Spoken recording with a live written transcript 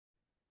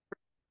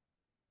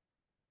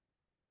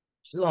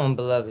Shalom,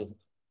 beloved.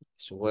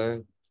 It's a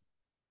word.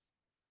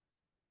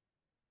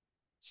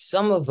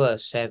 Some of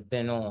us have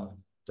been on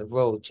the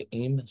road to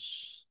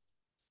Emmaus.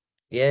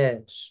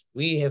 Yes,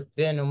 we have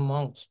been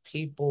amongst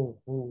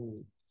people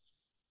who,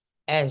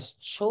 as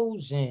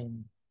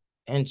chosen,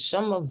 and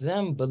some of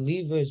them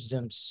believers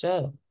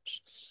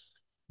themselves,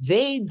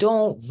 they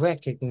don't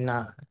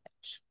recognize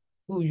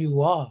who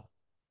you are,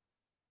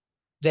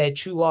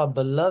 that you are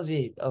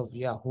beloved of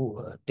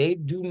Yahuwah. They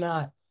do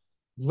not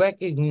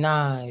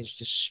recognize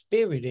the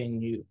spirit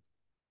in you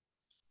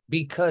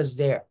because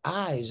their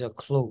eyes are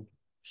closed.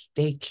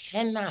 They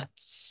cannot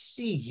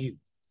see you.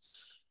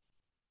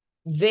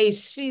 They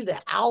see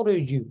the outer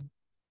you,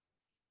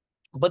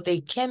 but they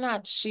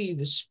cannot see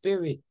the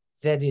spirit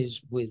that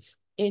is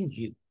within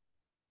you.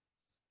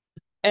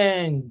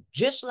 And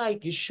just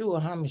like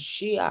Yeshua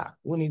HaMashiach,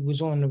 when he was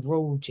on the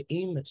road to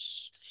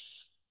Emmaus,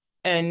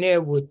 and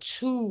there were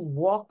two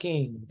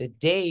walking the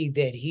day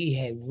that he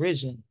had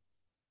risen.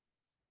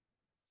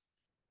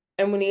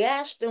 And when he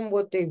asked them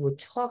what they were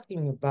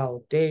talking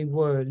about, they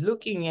were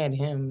looking at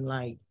him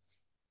like,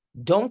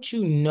 don't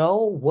you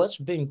know what's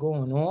been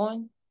going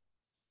on?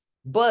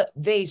 But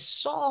they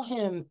saw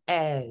him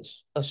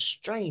as a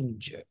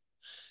stranger.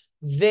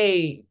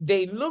 They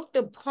looked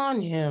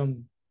upon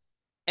him,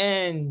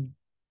 and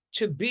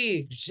to be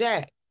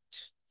exact,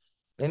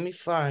 let me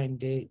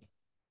find it.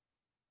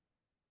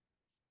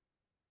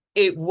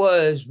 It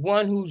was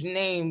one whose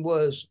name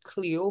was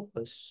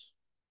Cleopas,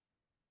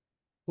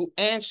 who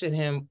answered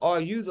him, "Are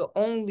you the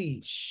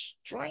only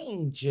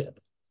stranger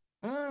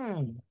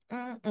in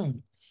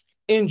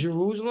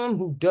Jerusalem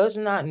who does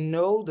not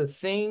know the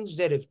things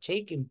that have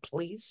taken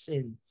place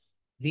in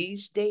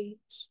these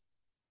days?"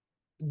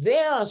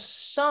 There are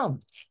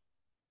some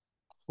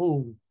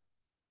who,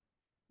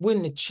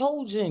 when the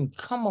chosen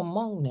come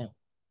among them,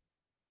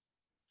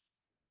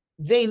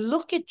 they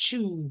look at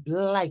you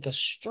like a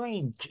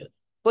stranger.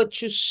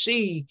 But you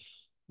see,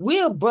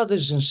 we are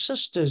brothers and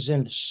sisters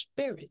in the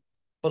spirit,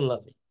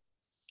 beloved.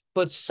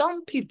 But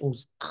some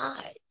people's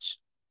eyes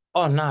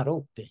are not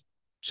open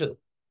to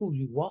who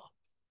you are.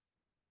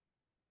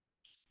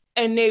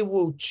 And they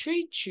will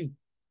treat you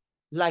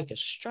like a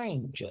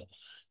stranger.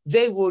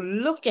 They will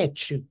look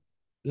at you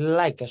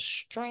like a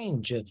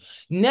stranger,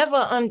 never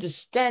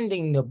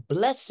understanding the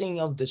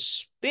blessing of the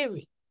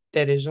spirit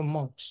that is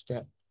amongst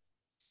them.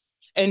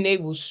 And they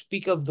will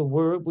speak of the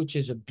word, which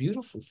is a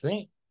beautiful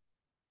thing.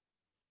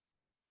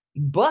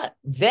 But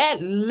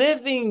that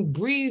living,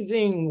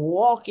 breathing,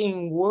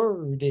 walking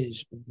word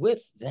is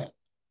with them.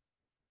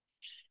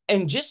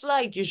 And just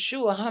like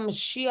Yeshua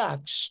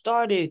HaMashiach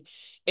started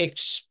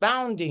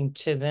expounding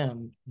to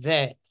them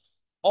that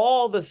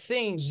all the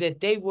things that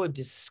they were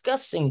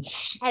discussing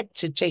had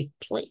to take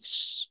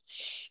place.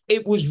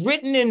 It was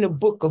written in the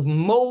book of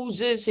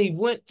Moses. He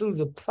went through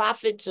the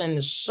prophets and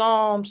the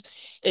Psalms,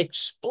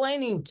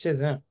 explaining to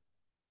them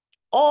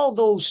all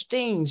those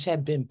things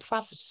had been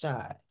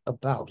prophesied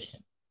about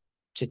him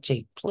to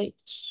take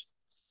place.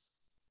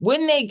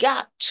 When they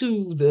got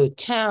to the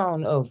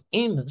town of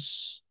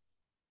Emmaus,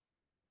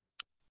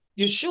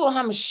 Yeshua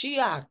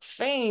HaMashiach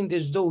feigned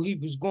as though he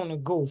was going to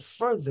go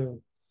further,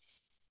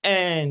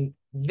 and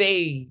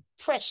they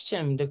pressed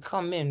him to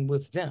come in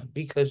with them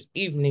because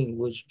evening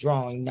was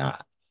drawing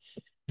nigh.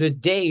 The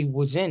day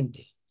was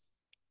ending.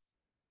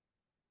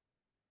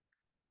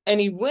 And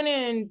he went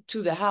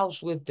into the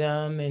house with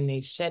them, and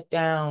they sat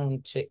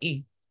down to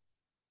eat.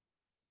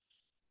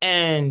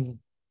 And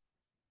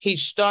he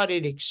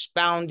started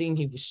expounding.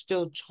 He was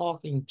still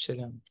talking to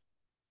them.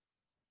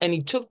 And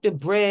he took the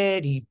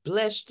bread, he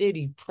blessed it,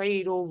 he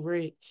prayed over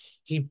it,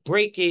 he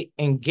broke it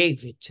and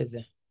gave it to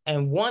them.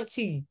 And once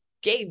he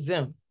gave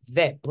them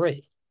that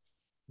bread,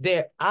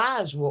 their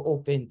eyes were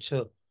open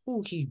to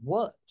who he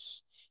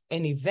was,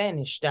 and he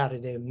vanished out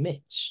of their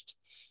midst.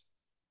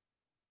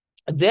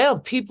 There are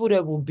people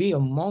that will be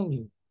among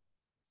you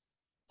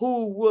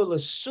who will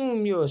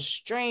assume you're a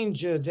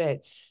stranger,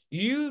 that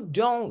you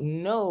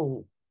don't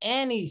know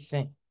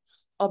anything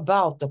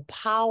about the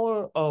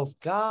power of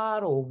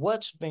God or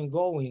what's been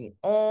going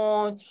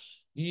on.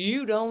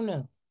 You don't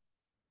know.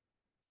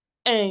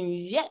 And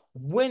yet,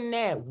 when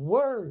that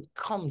word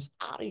comes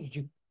out of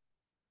you,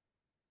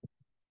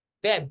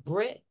 that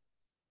bread,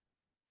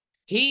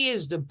 he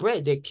is the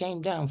bread that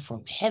came down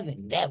from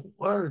heaven. That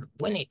word,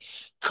 when it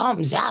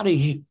comes out of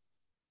you,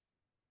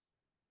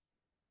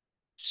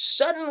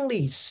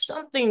 suddenly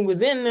something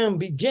within them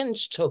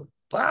begins to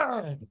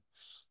burn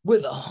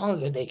with a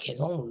hunger that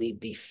can only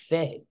be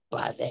fed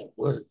by that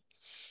word.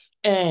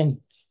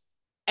 And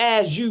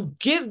as you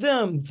give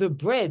them the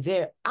bread,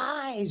 their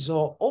eyes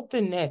are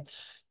open that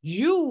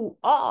you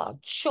are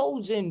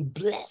chosen,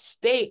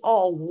 blessed. They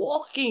are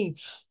walking,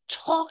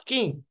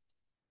 talking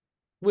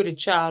with a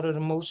child of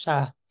the Most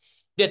High,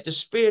 that the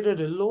Spirit of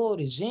the Lord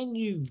is in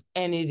you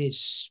and it is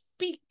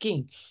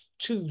speaking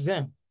to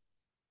them.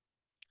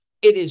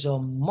 It is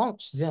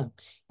amongst them.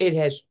 It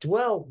has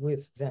dwelt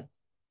with them.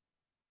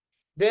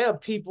 There are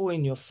people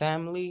in your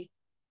family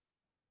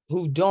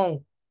who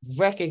don't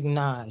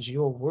recognize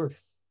your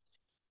worth.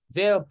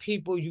 There are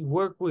people you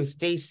work with,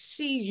 they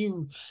see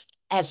you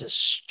as a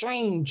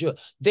stranger.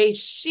 They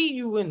see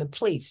you in the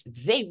place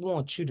they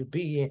want you to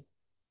be in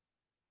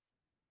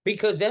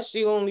because that's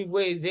the only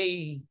way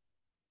they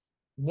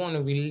want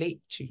to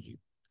relate to you.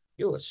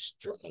 You're a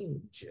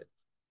stranger.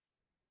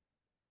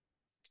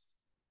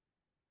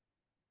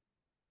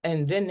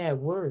 And then that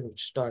word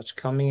starts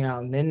coming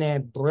out, and then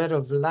that bread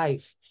of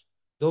life,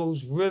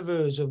 those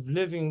rivers of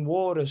living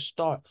water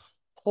start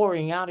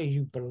pouring out of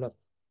you, beloved.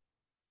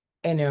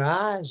 And their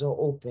eyes are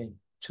open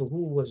to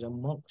who was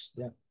amongst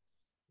them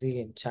the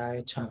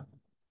entire time.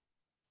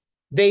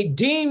 They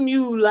deem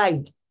you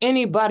like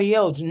anybody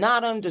else,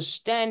 not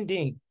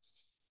understanding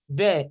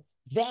that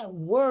that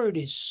word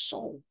is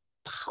so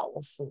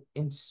powerful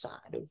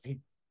inside of you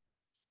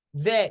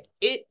that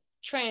it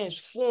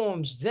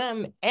transforms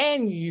them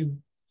and you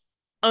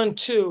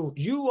until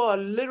you are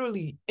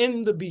literally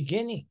in the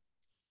beginning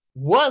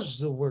was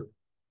the word.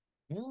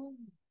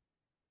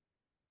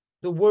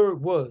 The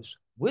word was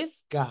with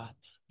God.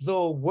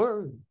 The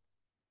word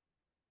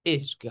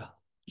is God.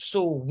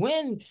 So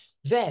when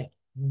that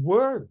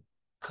word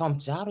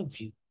comes out of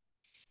you,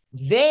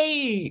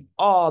 they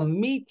are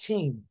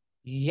meeting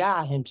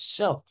Yah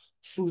himself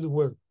through the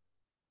word.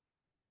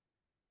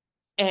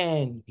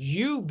 And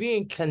you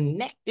being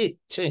connected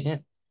to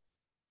him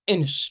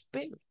in the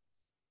spirit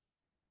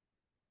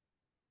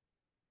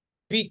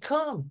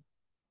become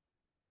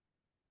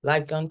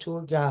like unto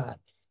a God.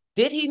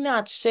 Did he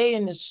not say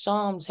in the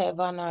Psalms, have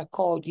I not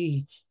called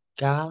ye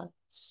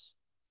gods?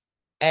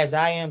 As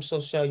I am, so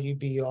shall you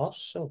be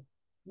also.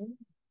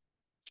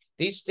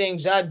 These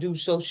things I do,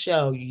 so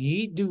shall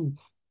ye do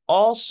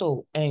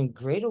also, and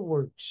greater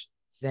works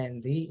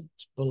than these,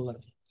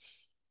 beloved.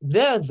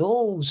 There are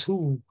those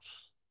who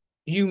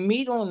you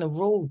meet on the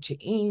road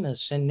to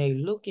Emmaus and they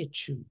look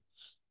at you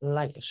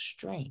like a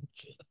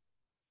stranger,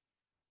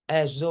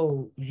 as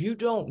though you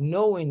don't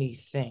know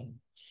anything.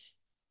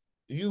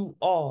 You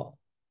are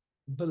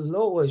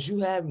below us. You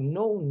have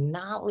no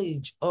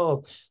knowledge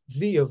of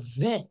the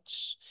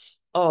events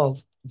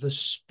of the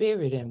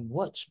spirit and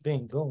what's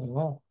been going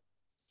on.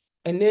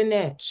 And then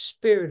that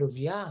spirit of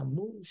Yah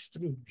moves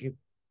through you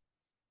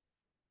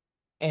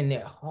and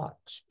their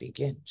hearts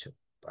begin to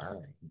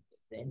burn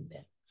within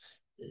them.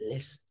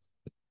 Listen,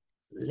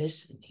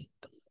 listening.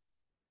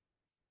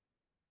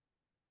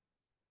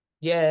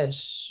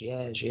 Yes,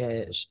 yes,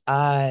 yes.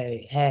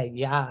 I had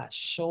Yah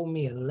show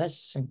me a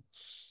lesson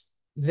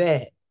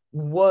that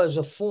was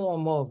a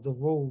form of the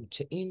road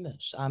to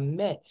Emmaus. I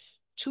met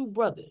two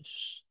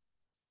brothers.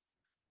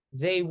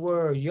 They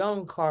were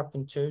young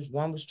carpenters.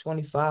 One was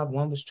 25,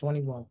 one was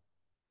 21.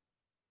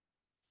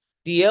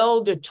 The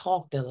elder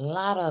talked a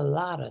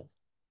lot.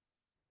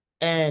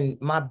 And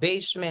my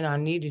basement, I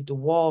needed the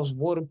walls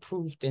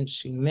waterproofed and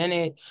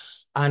cemented.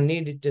 I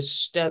needed the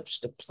steps,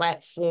 the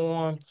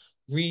platform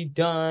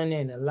redone,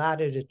 and a lot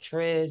of the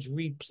treads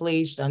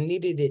replaced. I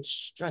needed it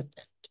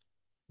strengthened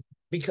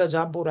because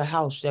I bought a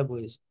house that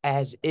was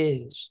as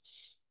is.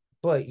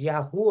 But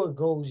Yahuwah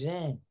goes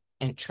in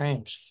and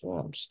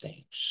transforms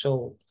things.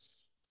 So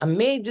I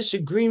made this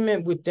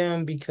agreement with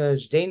them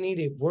because they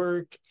needed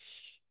work.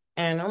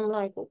 And I'm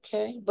like,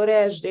 okay. But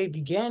as they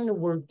began to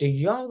work, the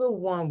younger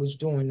one was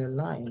doing the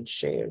lion's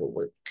share of the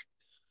work.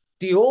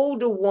 The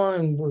older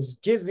one was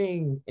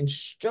giving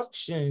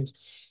instructions.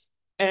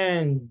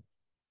 And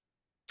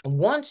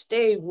once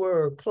they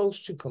were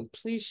close to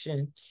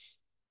completion,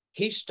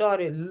 he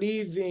started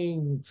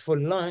leaving for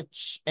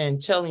lunch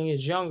and telling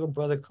his younger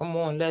brother, come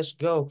on, let's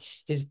go.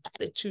 His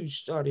attitude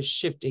started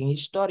shifting. He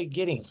started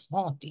getting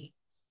haughty.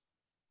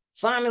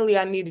 Finally,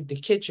 I needed the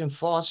kitchen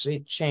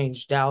faucet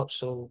changed out.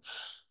 So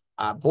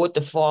I bought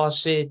the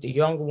faucet. The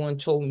younger one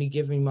told me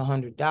give him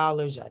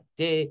 $100. I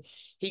did.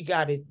 He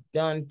got it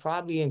done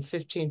probably in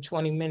 15,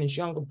 20 minutes.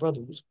 Younger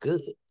brother was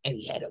good and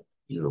he had a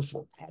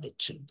beautiful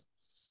attitude.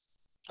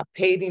 I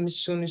paid him as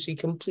soon as he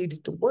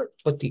completed the work.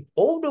 But the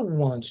older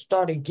one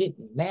started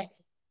getting mad.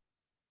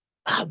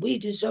 We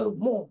deserve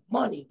more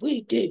money.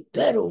 We did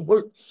better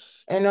work.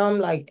 And I'm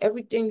like,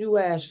 everything you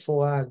asked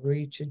for, I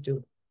agreed to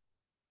do.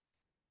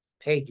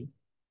 Pay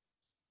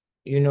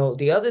you.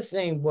 The other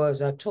thing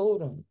was I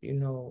told him,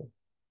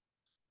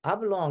 I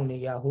belong to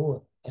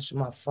Yahuwah. That's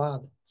my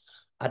father.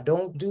 I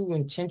don't do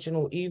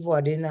intentional evil.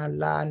 I did not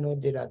lie, nor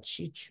did I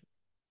cheat you.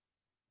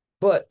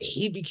 But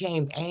he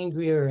became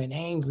angrier and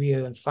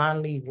angrier and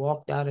finally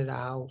walked out of the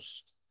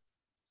house.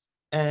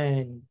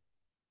 And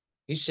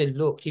he said,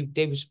 look,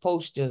 they were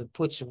supposed to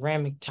put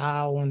ceramic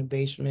tile on the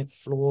basement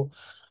floor.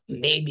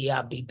 Maybe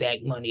I'll be back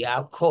Monday.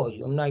 I'll call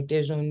you. I'm like,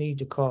 there's no need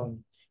to call me.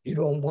 You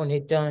don't want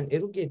it done?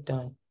 It'll get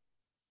done.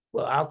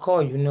 Well, I'll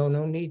call you. No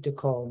need to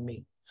call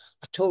me.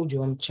 I told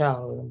you I'm a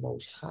child of the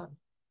Most High.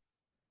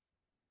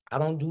 I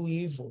don't do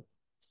evil.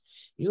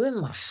 You're in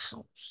my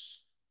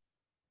house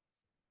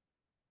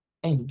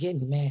and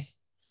getting mad.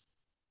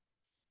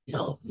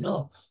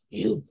 No,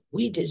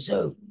 we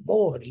deserve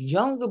more. The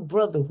younger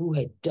brother who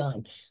had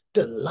done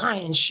the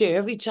lion's share.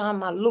 Every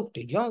time I looked,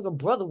 the younger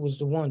brother was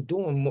the one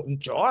doing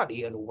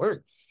majority of the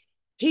work.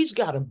 He's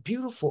got a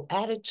beautiful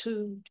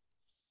attitude.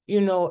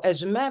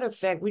 As a matter of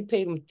fact, we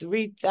paid him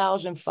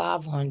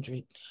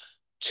 3,500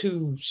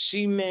 to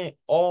cement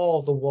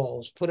all the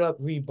walls, put up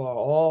rebar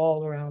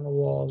all around the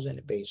walls in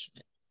the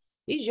basement.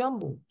 He's young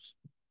boys.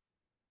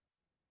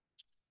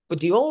 But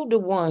the older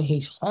one,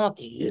 he's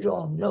haunted. You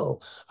don't know.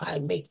 I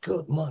make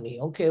good money.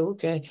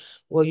 Okay.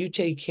 Well, you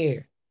take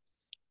care.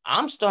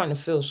 I'm starting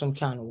to feel some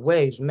kind of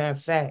way. As a matter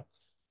of fact,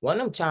 one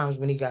of them times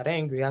when he got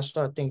angry, I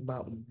started thinking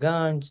about my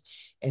guns,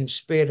 and the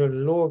Spirit of the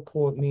Lord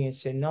caught me and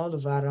said, no,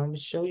 Levada, I'm going to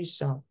show you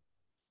something.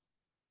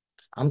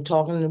 I'm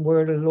talking the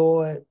word of the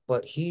Lord,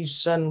 but he's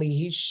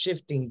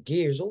shifting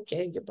gears.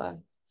 Okay, goodbye.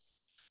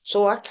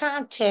 So I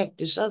contact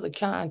this other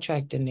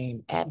contractor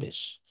named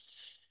Abbas,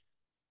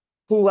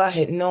 who I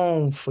had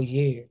known for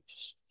years.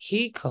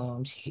 He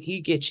comes,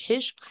 he gets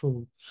his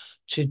crew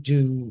to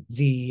do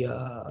the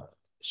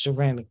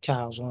ceramic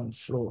tiles on the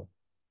floor.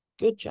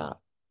 Good job.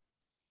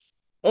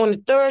 On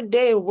the third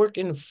day of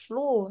working the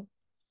floor,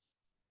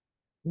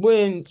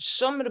 when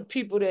some of the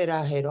people that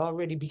I had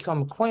already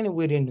become acquainted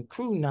with in the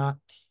crew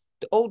knocked,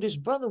 the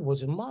oldest brother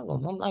was a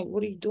Muslim. I'm like,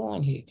 what are you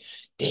doing here?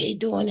 They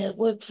doing that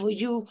work for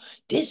you?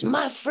 This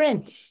my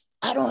friend.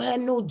 I don't have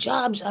no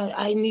jobs.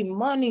 I need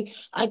money.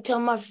 I tell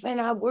my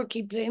friend I work,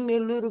 he pay me a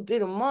little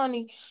bit of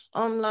money.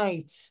 I'm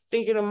like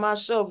thinking to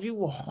myself, you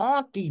were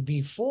haunty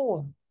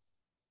before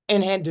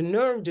and had the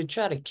nerve to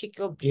try to kick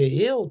up your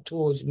heel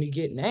towards me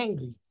getting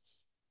angry.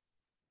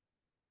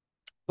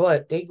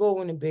 But they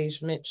go in the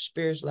basement,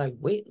 spirits like,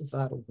 wait,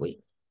 Nevada, wait.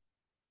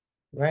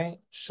 Right?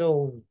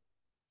 So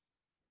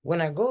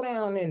when I go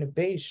down in the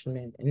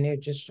basement and they're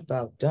just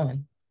about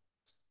done,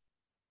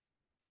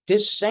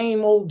 this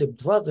same older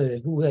brother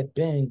who had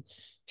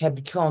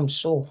become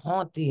so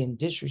haughty and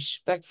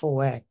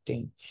disrespectful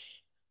acting,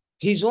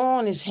 he's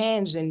on his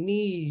hands and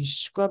knees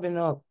scrubbing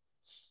up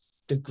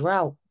the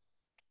grout.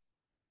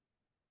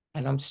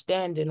 And I'm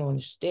standing on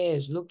the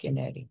stairs looking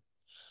at him.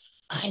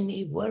 I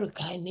need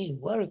work. I need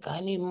work.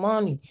 I need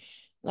money.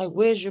 Like,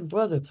 where's your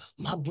brother?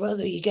 My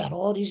brother, he got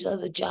all these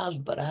other jobs,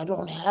 but I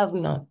don't have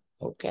none.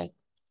 Okay.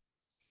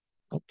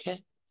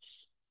 Okay.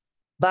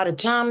 By the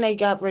time they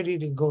got ready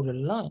to go to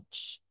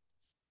lunch,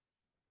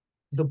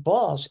 the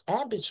boss,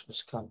 Abbott's,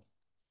 was coming.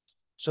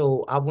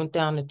 So I went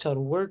down to tell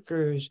the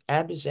workers,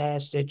 Abbott's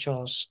asked that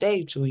y'all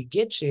stay till he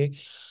gets here.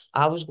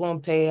 I was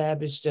going to pay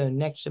Abbott's the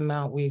next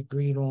amount we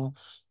agreed on.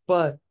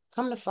 But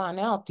come to find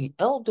out, the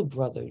elder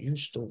brother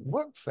used to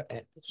work for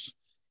Abbott's.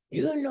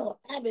 You know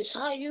Abbott's,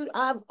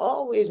 I've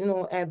always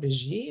known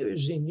Abbott's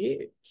years and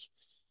years.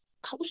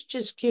 I was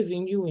just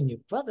giving you and your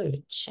brother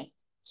a chance.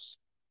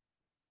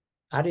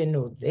 I didn't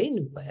know they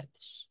knew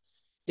Abbott's.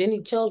 Then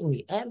he tells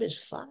me Abbott's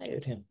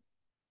fired him.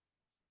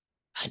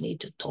 I need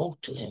to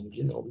talk to him.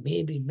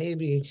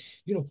 Maybe,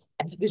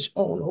 Abbott's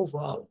own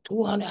over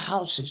 200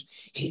 houses.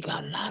 He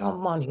got a lot of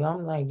money.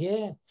 I'm like,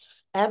 yeah,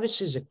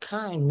 Abbott's is a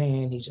kind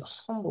man. He's a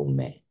humble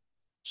man.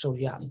 So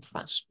yeah, I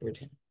prospered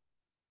him.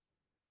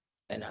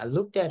 And I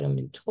looked at him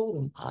and told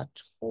him, I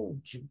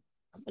told you,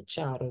 I'm a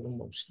child of the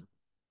Most High.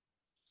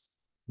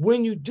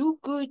 When you do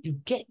good, you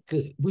get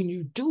good. When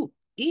you do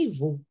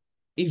evil,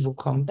 evil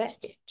come back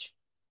at you.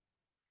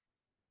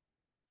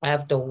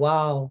 After a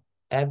while,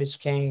 Abbott's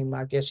came.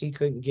 I guess he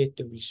couldn't get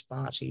the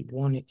response he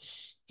wanted.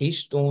 He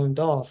stormed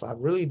off. I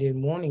really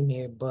didn't want him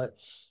here, but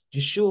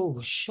Yeshua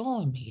was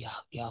showing me,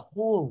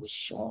 Yahuwah was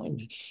showing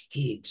me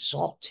he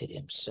exalted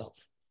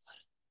himself,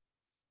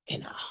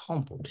 and I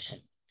humbled him.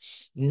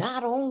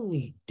 Not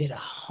only did I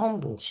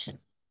humble him,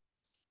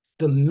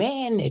 the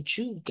man that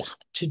you got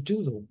to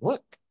do the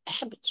work,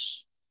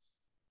 Abbott's,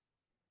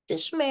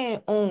 this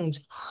man owns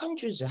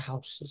hundreds of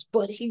houses,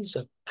 but he's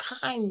a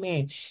kind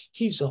man.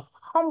 He's a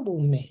humble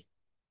man.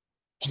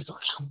 And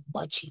look how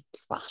much he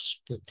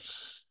prospered.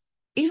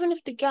 Even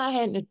if the guy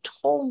hadn't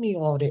told me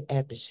all that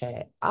Epis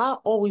had, I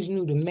always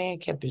knew the man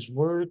kept his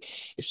word.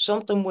 If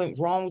something went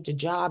wrong with the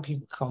job, he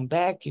would come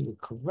back, he would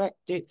correct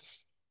it.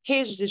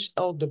 Here's this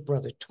elder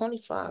brother,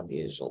 25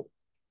 years old.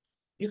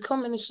 You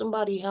come into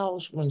somebody's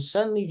house when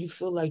suddenly you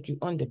feel like you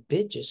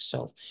underbid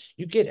yourself.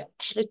 You get an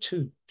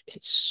attitude in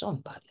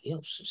somebody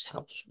else's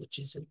house, which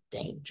is a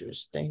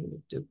dangerous thing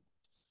to do.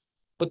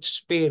 But the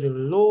Spirit of the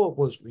Lord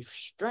was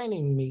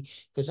restraining me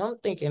because I'm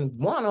thinking,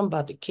 one, I'm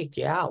about to kick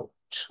you out.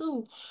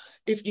 Two,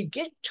 if you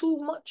get too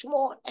much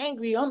more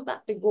angry, I'm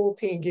about to go up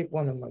here and get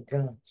one of my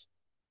guns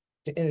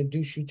to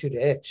introduce you to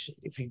the exit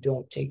if you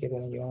don't take it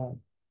on your own.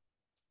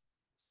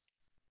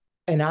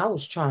 And I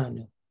was trying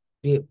to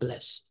be a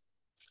blessing.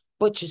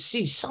 But you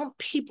see, some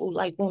people,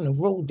 like on the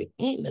road to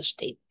Emmaus,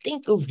 they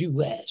think of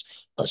you as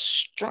a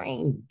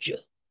stranger.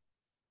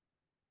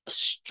 A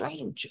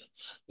stranger.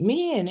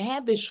 Me and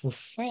Abbas were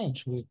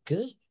friends. We're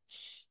good.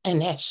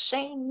 And that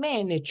same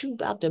man that you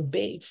about to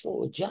beg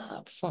for a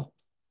job from,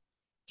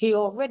 he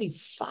already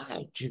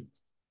fired you.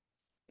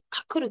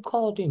 I could have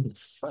called him the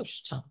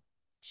first time.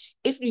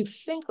 If you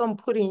think I'm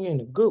putting in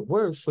a good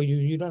word for you,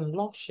 you done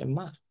lost your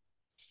mind.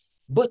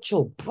 But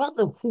your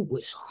brother who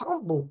was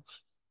humble,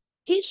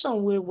 he's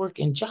somewhere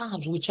working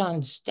jobs, which I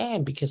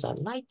understand because I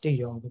like the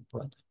younger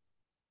brother.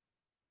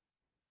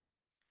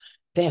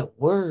 that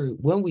word,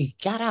 when we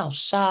got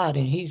outside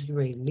and he's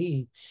ready to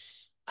leave,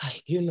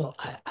 I know,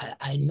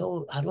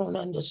 I don't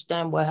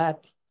understand what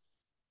happened.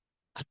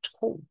 I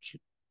told you.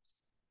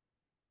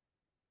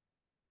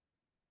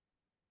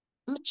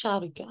 I'm a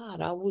child of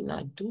God. I would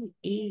not do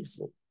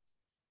evil.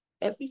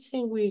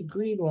 Everything we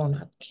agreed on,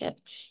 I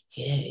kept.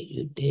 Yeah,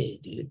 you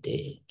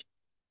did.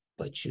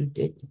 But you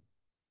didn't.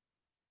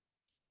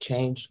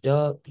 Changed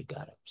up, you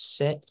got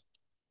upset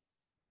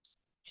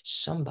in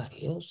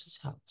somebody else's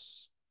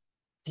house.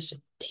 It's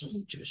a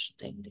dangerous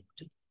thing to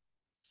do.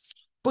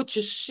 But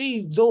you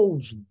see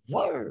those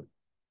words.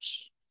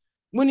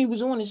 When he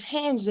was on his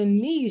hands and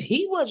knees,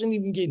 he wasn't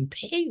even getting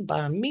paid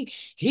by me.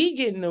 He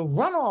getting a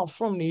runoff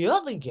from the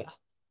other guy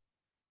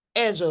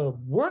as a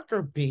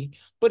worker bee,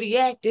 but he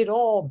acted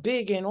all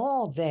big and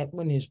all that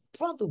when his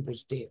brother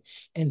was there.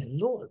 And the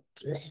Lord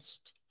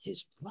blessed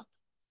his brother.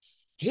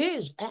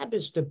 Here's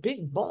Abbas, the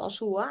big boss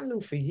who I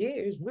knew for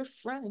years. We're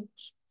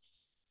friends.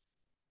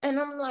 And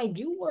I'm like,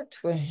 you worked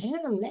for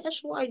him.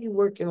 That's why you're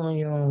working on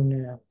your own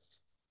now.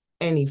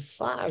 And he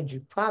fired you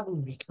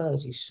probably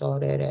because he saw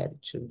that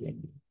attitude in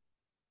you.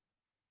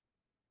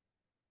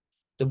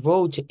 The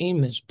road to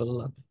Emmaus,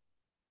 beloved.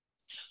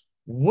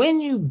 When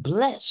you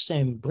bless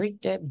and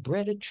break that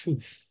bread of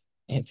truth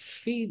and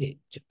feed it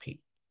to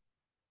people,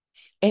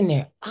 and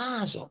their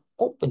eyes are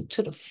open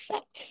to the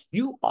fact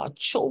you are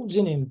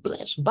chosen and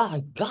blessed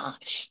by God,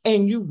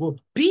 and you were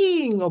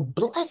being a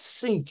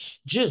blessing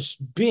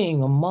just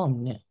being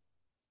among them.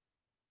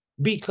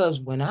 Because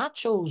when I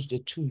chose the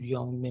two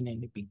young men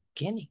in the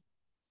beginning,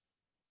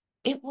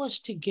 it was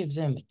to give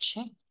them a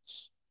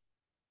chance,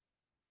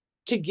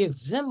 to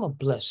give them a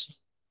blessing,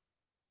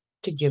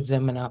 to give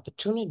them an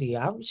opportunity.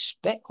 I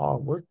respect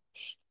hard workers.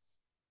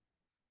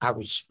 I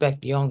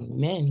respect young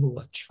men who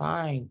are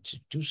trying to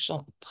do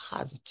something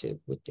positive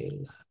with their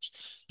lives.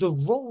 The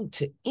road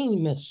to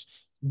Emmaus,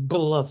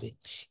 beloved.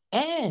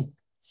 And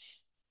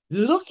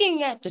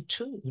looking at the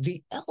two,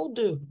 the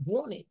elder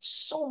wanted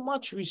so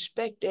much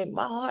respect that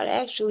my heart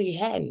actually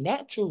had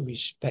natural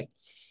respect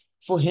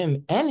for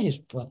him and his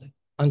brother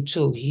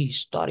until he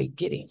started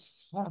getting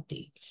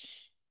haughty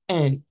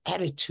and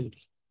attitude.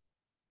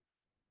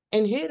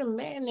 And here the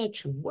man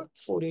that you worked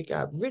for that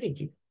got rid of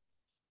you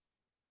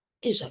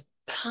is a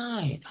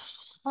kind,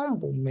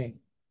 humble man.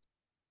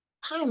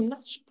 I am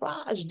not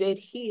surprised that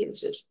he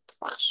is as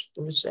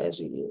prosperous as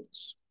he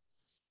is.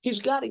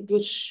 He's got a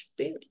good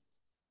spirit.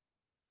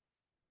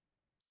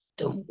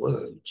 Them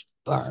words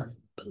burn,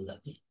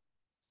 beloved.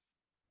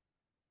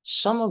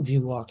 Some of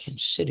you are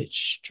considered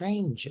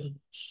strangers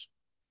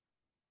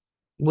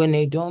when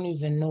they don't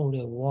even know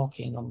they're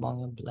walking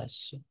among a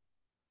blessing.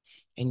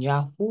 And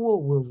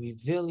Yahuwah will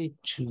reveal it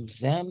to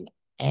them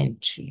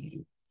and to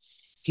you.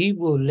 He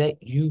will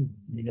let you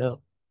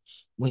know.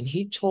 When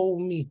he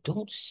told me,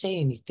 don't say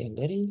anything,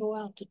 let him go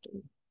out the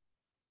door.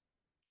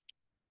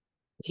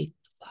 Wait,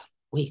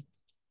 wait.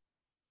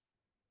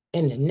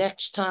 And the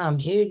next time,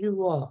 here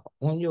you are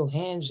on your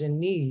hands and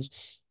knees,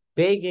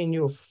 begging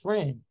your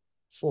friend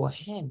for a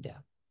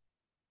handout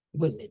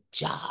when the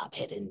job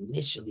had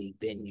initially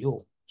been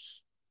yours,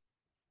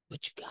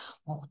 but you got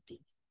haunted.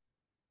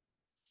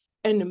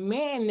 And the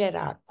man that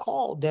I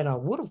called, that I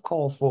would have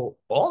called for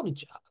all the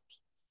jobs,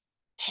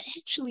 had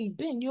actually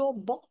been your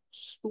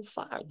boss who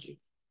fired you.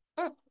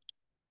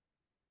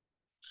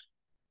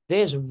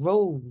 There's a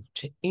road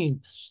to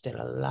Emmaus that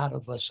a lot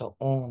of us are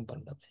on,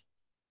 beloved.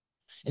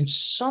 And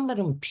some of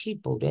them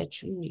people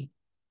that you meet,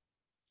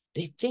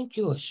 they think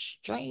you're a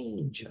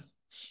stranger.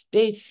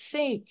 They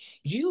think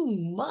you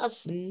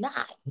must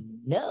not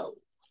know.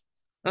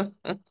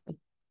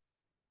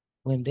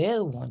 When they're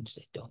the ones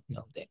that don't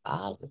know, their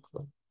eyes are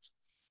closed.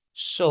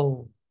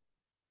 So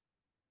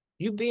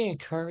you be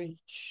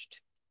encouraged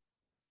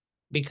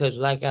because,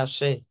 like I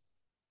said,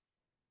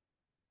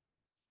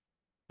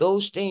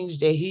 those things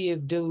that he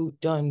have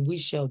done, we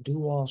shall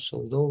do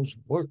also. Those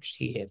works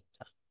he have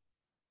done.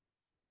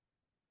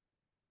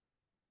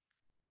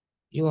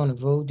 You're on the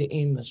road to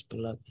Emmaus,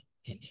 beloved,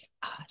 and their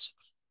eyes are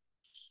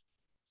closed.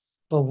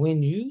 But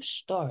when you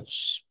start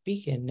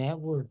speaking that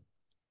word,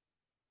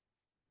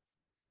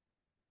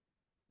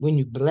 when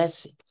you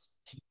bless it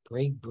and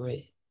break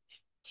bread,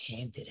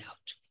 hand it out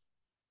to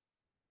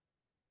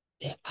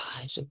them, their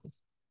eyes are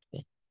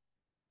open.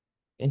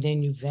 And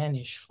then you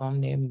vanish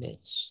from their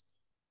midst.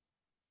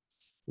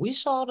 We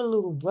saw the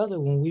little brother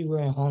when we were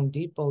in Home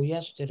Depot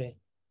yesterday,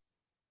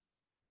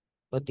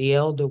 but the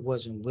elder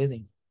wasn't with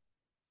him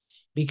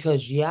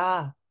because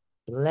Yah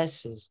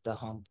blesses the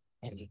humble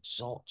and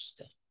exalts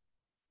them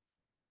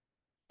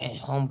and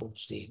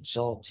humbles the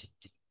exalted.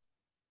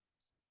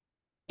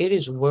 It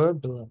is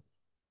word, beloved.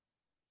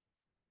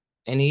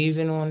 And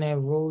even on that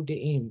road to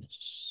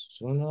Emmaus,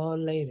 sooner or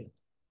later,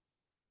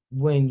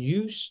 when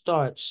you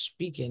start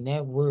speaking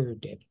that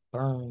word that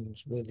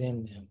burns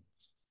within them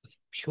with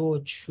pure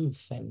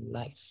truth and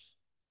life,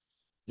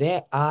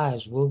 their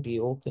eyes will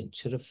be open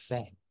to the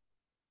fact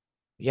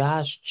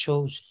Yah's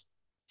chosen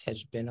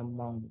has been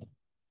among them.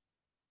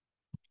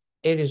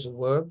 It is a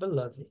word,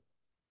 beloved.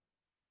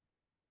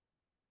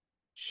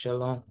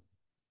 Shalom.